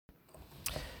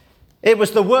It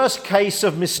was the worst case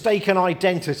of mistaken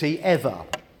identity ever.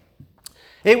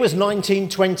 It was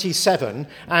 1927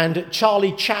 and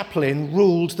Charlie Chaplin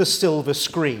ruled the silver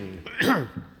screen.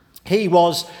 He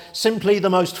was simply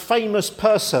the most famous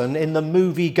person in the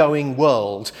movie-going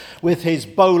world, with his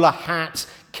bowler hat,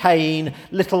 cane,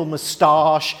 little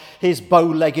moustache, his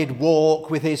bow-legged walk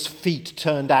with his feet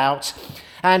turned out,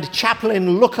 and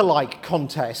Chaplin look-alike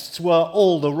contests were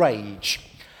all the rage.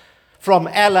 From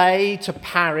LA to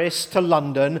Paris to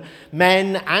London,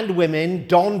 men and women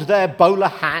donned their bowler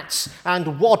hats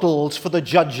and waddled for the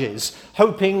judges,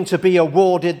 hoping to be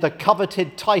awarded the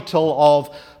coveted title of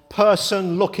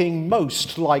person looking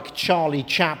most like Charlie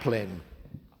Chaplin.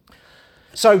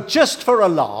 So just for a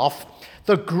laugh,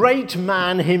 the great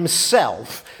man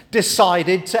himself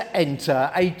decided to enter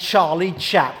a Charlie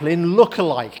Chaplin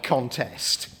look-alike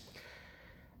contest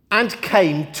and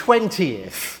came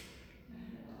 20th.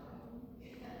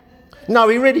 No,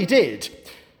 he really did.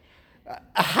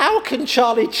 How can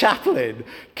Charlie Chaplin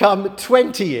come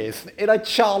 20th in a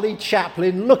Charlie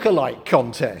Chaplin look-alike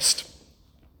contest?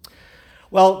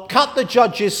 Well, cut the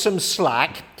judges some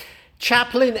slack.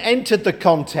 Chaplin entered the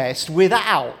contest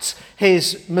without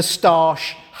his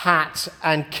moustache, hat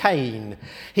and cane.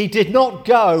 He did not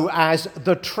go as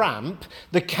the tramp,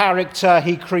 the character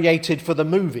he created for the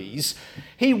movies.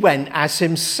 He went as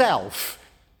himself.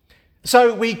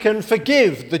 So we can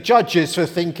forgive the judges for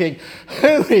thinking,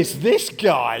 who is this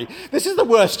guy? This is the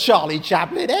worst Charlie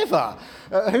Chaplin ever.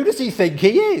 Who does he think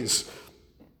he is?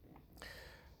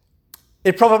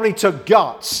 It probably took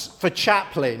guts for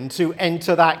Chaplin to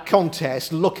enter that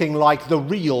contest looking like the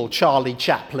real Charlie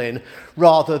Chaplin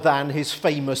rather than his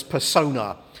famous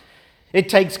persona. It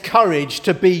takes courage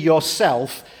to be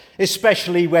yourself,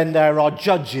 especially when there are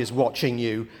judges watching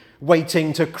you,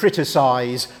 waiting to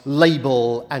criticize,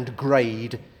 label and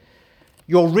grade.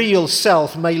 Your real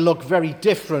self may look very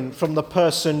different from the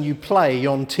person you play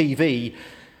on TV.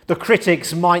 The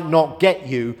critics might not get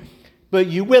you, but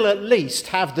you will at least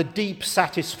have the deep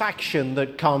satisfaction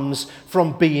that comes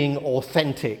from being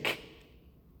authentic.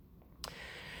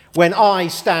 When I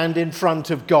stand in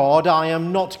front of God, I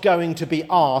am not going to be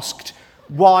asked,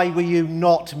 why were you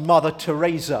not Mother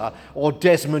Teresa or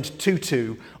Desmond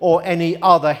Tutu or any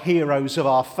other heroes of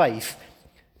our faith?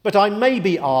 But I may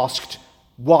be asked,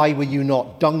 why were you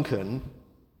not Duncan?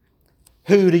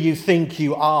 Who do you think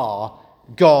you are?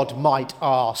 God might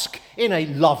ask, in a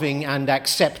loving and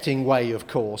accepting way, of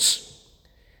course.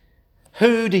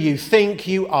 Who do you think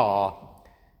you are?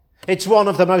 It's one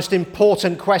of the most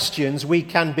important questions we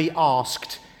can be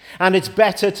asked, and it's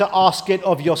better to ask it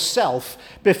of yourself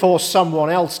before someone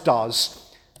else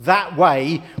does. That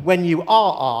way, when you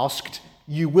are asked,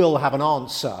 you will have an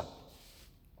answer.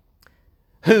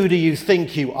 Who do you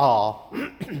think you are?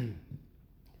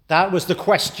 That was the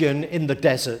question in the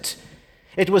desert.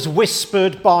 It was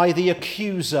whispered by the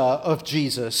accuser of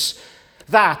Jesus.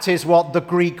 That is what the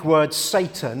Greek word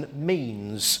Satan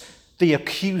means. The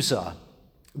accuser,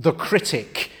 the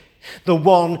critic, the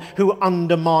one who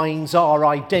undermines our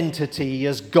identity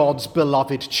as God's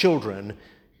beloved children.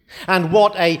 And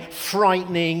what a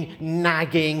frightening,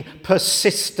 nagging,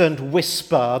 persistent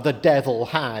whisper the devil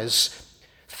has.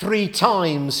 3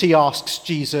 times he asks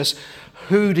Jesus,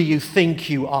 who do you think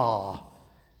you are?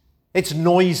 It's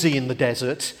noisy in the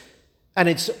desert, and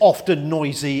it's often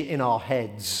noisy in our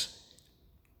heads.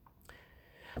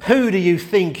 Who do you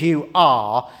think you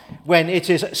are when it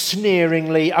is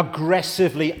sneeringly,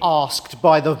 aggressively asked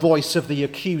by the voice of the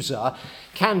accuser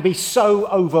can be so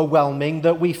overwhelming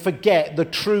that we forget the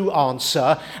true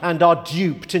answer and are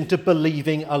duped into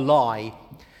believing a lie.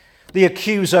 The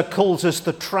accuser calls us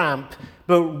the tramp,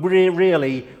 but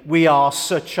really we are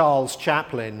Sir Charles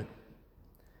Chaplin.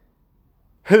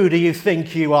 Who do you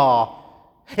think you are?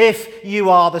 If you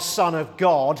are the Son of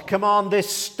God, command this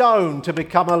stone to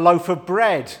become a loaf of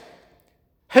bread.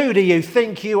 Who do you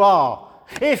think you are?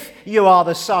 If you are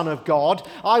the Son of God,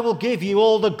 I will give you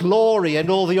all the glory and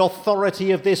all the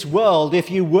authority of this world if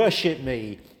you worship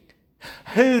me.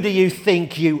 Who do you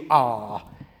think you are?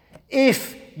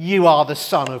 If you are the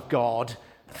Son of God,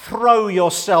 throw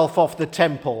yourself off the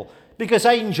temple, because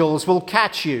angels will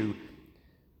catch you.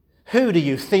 Who do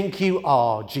you think you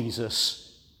are,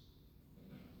 Jesus?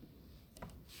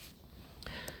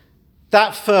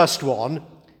 That first one,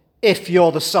 if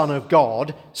you're the Son of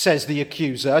God, says the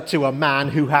accuser to a man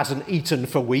who hasn't eaten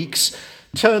for weeks,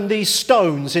 turn these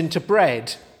stones into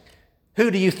bread.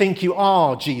 Who do you think you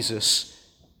are, Jesus?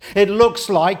 It looks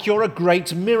like you're a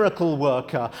great miracle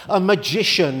worker, a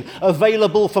magician,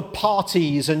 available for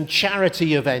parties and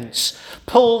charity events.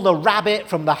 Pull the rabbit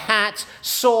from the hat,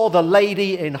 saw the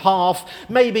lady in half,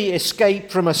 maybe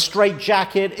escape from a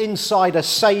straitjacket inside a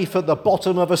safe at the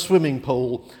bottom of a swimming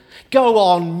pool. Go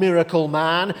on, miracle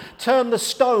man, turn the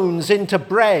stones into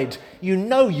bread. You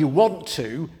know you want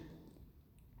to.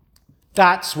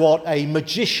 That's what a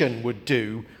magician would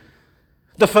do.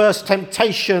 The first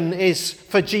temptation is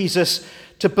for Jesus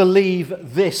to believe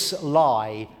this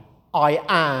lie: I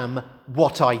am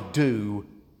what I do.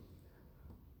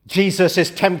 Jesus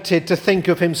is tempted to think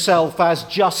of himself as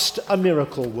just a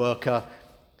miracle worker.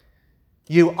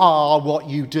 You are what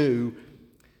you do.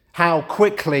 How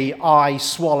quickly I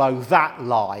swallow that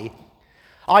lie.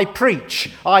 I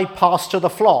preach, I pastor the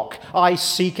flock, I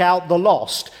seek out the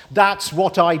lost. That's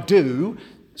what I do.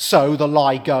 So the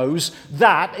lie goes,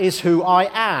 that is who I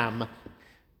am.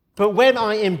 But when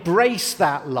I embrace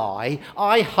that lie,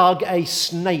 I hug a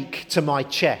snake to my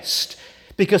chest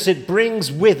because it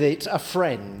brings with it a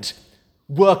friend: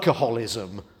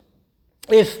 workaholism.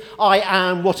 If I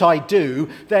am what I do,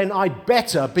 then I'd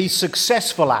better be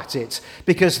successful at it,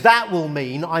 because that will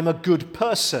mean I'm a good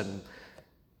person.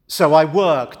 So I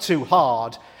work too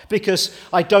hard, because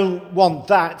I don't want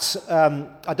that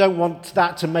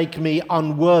to make me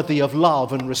unworthy of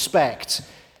love and respect.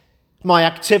 My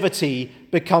activity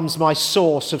becomes my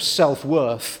source of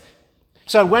self-worth.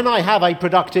 So when I have a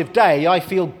productive day, I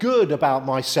feel good about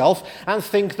myself and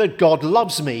think that God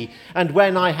loves me. And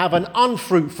when I have an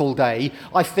unfruitful day,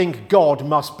 I think God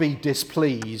must be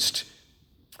displeased.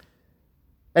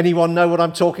 Anyone know what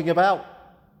I'm talking about?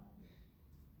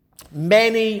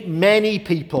 Many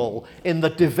people in the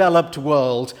developed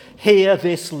world hear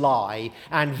this lie,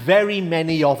 and very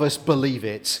many of us believe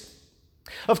it.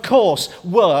 Of course,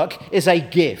 work is a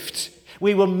gift.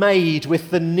 We were made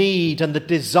with the need and the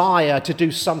desire to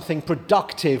do something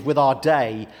productive with our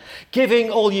day. Giving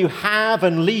all you have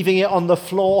and leaving it on the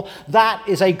floor, that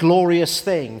is a glorious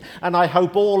thing. And I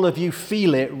hope all of you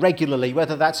feel it regularly,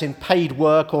 whether that's in paid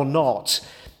work or not.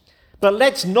 But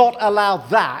let's not allow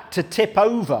that to tip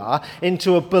over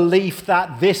into a belief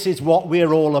that this is what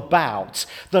we're all about,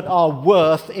 that our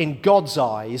worth in God's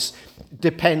eyes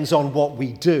depends on what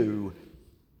we do.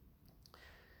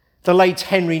 The late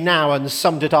Henry Nouwen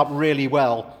summed it up really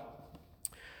well.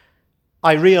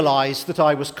 I realised that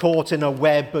I was caught in a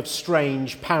web of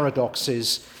strange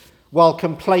paradoxes. While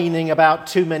complaining about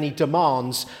too many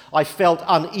demands, I felt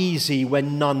uneasy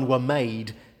when none were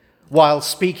made. While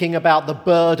speaking about the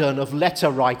burden of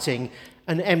letter writing,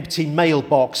 an empty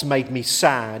mailbox made me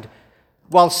sad.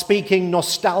 While speaking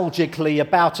nostalgically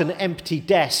about an empty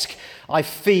desk, I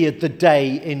feared the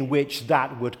day in which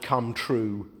that would come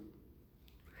true.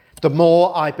 The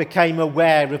more I became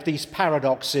aware of these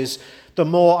paradoxes, the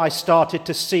more I started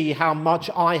to see how much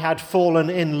I had fallen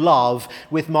in love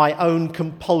with my own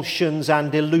compulsions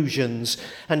and illusions,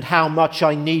 and how much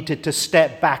I needed to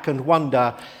step back and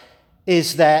wonder,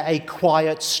 is there a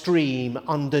quiet stream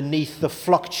underneath the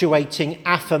fluctuating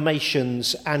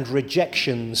affirmations and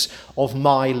rejections of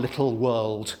my little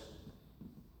world?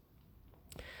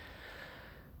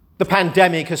 The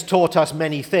pandemic has taught us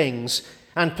many things,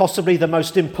 and possibly the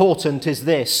most important is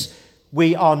this: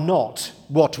 we are not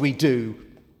what we do.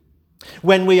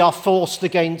 When we are forced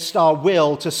against our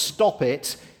will to stop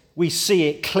it, we see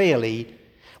it clearly.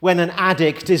 When an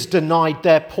addict is denied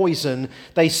their poison,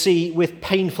 they see with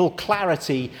painful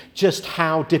clarity just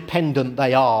how dependent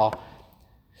they are.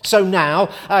 So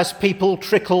now, as people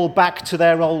trickle back to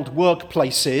their old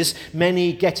workplaces,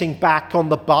 many getting back on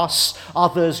the bus,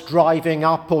 others driving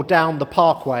up or down the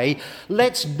parkway,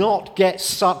 let's not get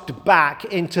sucked back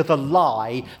into the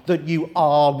lie that you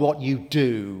are what you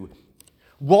do.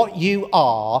 What you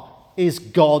are is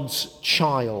God's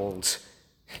child.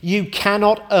 You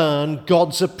cannot earn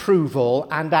God's approval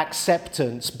and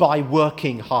acceptance by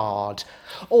working hard.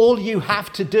 All you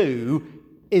have to do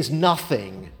is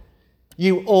nothing.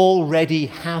 You already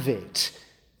have it.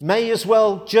 May as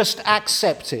well just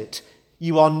accept it.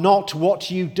 You are not what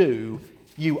you do.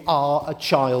 You are a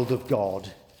child of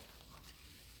God.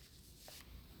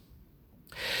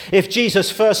 If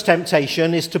Jesus' first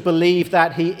temptation is to believe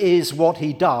that he is what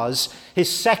he does,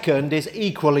 his second is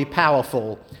equally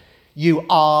powerful. You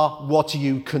are what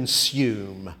you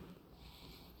consume.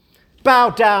 Bow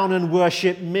down and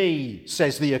worship me,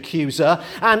 says the accuser,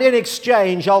 and in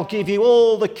exchange I'll give you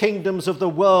all the kingdoms of the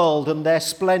world and their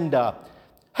splendor.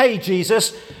 Hey,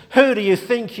 Jesus, who do you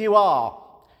think you are?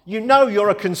 You know you're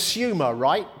a consumer,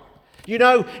 right? You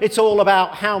know it's all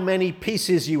about how many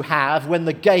pieces you have when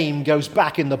the game goes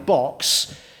back in the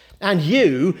box. and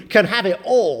you can have it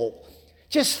all.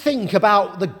 Just think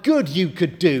about the good you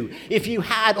could do if you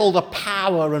had all the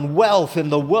power and wealth in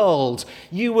the world.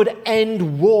 You would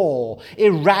end war,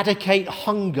 eradicate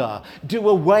hunger, do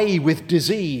away with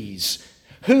disease.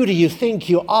 Who do you think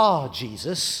you are,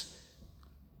 Jesus?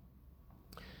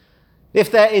 If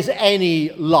there is any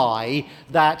lie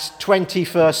that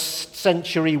 21st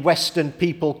century Western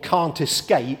people can't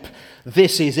escape,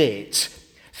 this is it.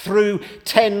 Through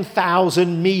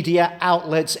 10,000 media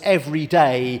outlets every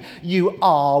day, you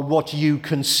are what you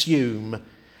consume.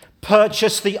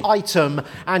 Purchase the item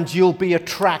and you'll be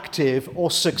attractive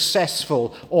or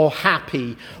successful or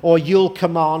happy, or you'll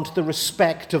command the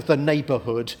respect of the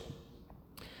neighborhood.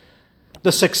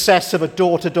 The success of a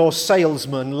door-to-door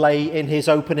salesman lay in his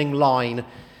opening line.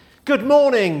 "Good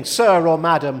morning, sir or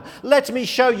madam. Let me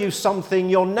show you something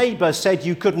your neighbor said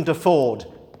you couldn't afford."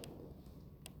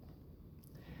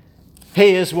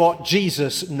 Here's what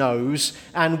Jesus knows,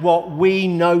 and what we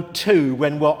know too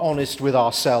when we're honest with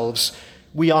ourselves.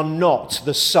 We are not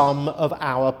the sum of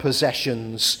our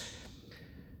possessions.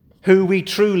 Who we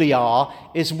truly are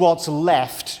is what's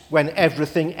left when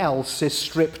everything else is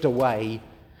stripped away.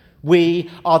 We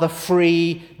are the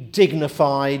free,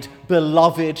 dignified,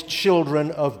 beloved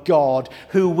children of God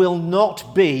who will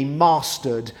not be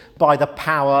mastered by the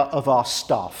power of our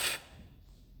stuff.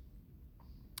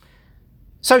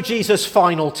 So Jesus'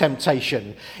 final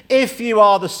temptation: if you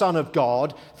are the Son of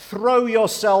God, throw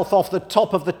yourself off the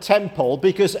top of the temple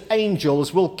because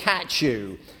angels will catch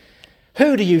you.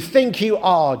 Who do you think you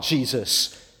are,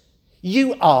 Jesus?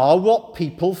 You are what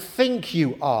people think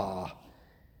you are.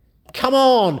 Come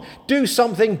on, do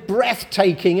something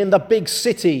breathtaking in the big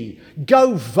city.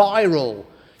 Go viral.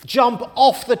 Jump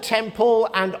off the temple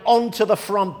and onto the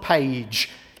front page.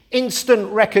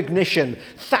 Instant recognition,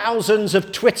 thousands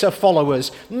of Twitter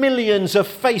followers, millions of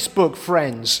Facebook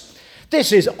friends.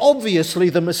 This is obviously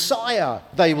the Messiah,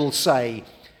 they will say.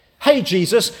 Hey,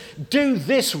 Jesus, do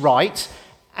this right,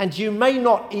 and you may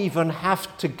not even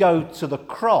have to go to the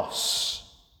cross.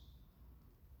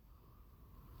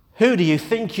 Who do you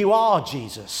think you are,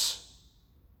 Jesus?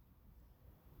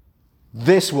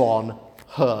 This one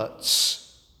hurts.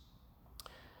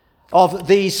 Of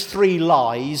these three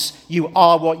lies, you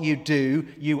are what you do,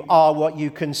 you are what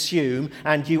you consume,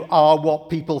 and you are what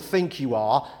people think you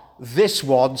are, this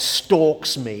one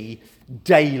stalks me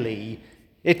daily.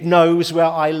 It knows where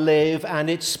I live and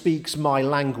it speaks my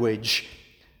language.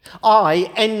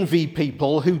 I envy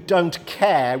people who don't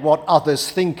care what others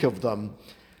think of them.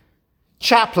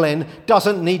 Chaplin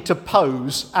doesn't need to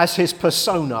pose as his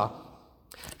persona.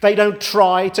 They don't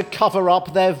try to cover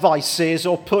up their vices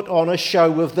or put on a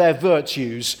show of their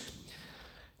virtues.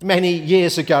 Many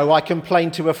years ago, I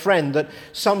complained to a friend that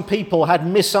some people had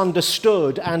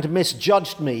misunderstood and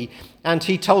misjudged me, and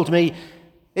he told me,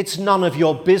 "It's none of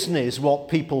your business what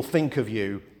people think of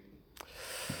you."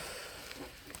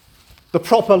 The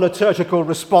proper liturgical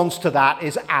response to that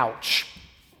is ouch.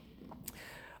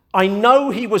 I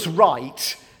know he was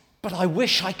right, but I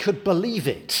wish I could believe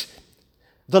it.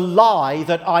 The lie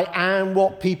that I am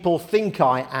what people think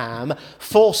I am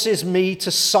forces me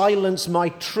to silence my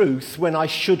truth when I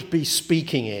should be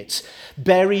speaking it,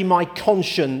 bury my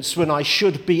conscience when I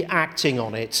should be acting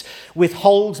on it,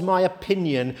 withhold my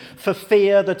opinion for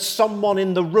fear that someone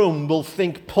in the room will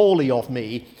think poorly of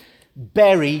me,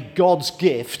 bury God's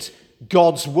gift,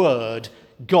 God's word,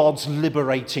 God's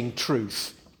liberating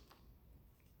truth.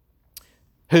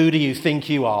 Who do you think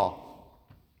you are?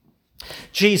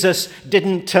 Jesus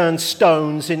didn't turn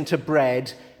stones into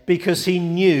bread because he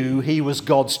knew he was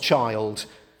God's child.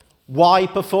 Why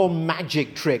perform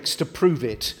magic tricks to prove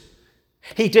it?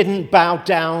 He didn't bow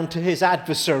down to his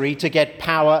adversary to get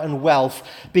power and wealth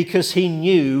because he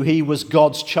knew he was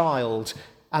God's child,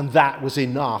 and that was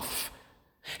enough.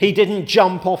 He didn't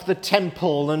jump off the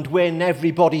temple and win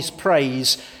everybody's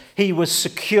praise. He was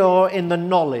secure in the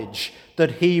knowledge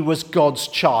that he was God's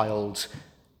child.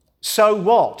 So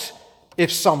what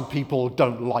if some people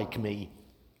don't like me?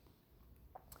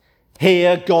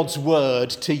 Hear God's word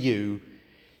to you.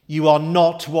 You are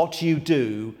not what you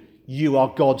do, you are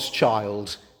God's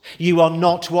child. You are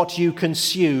not what you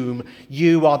consume,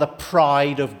 you are the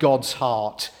pride of God's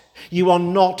heart. You are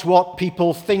not what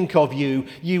people think of you,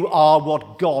 you are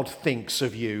what God thinks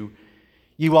of you.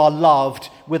 You are loved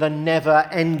with a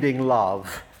never-ending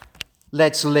love.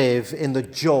 Let's live in the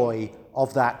joy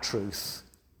of that truth.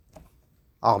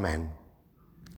 Amen.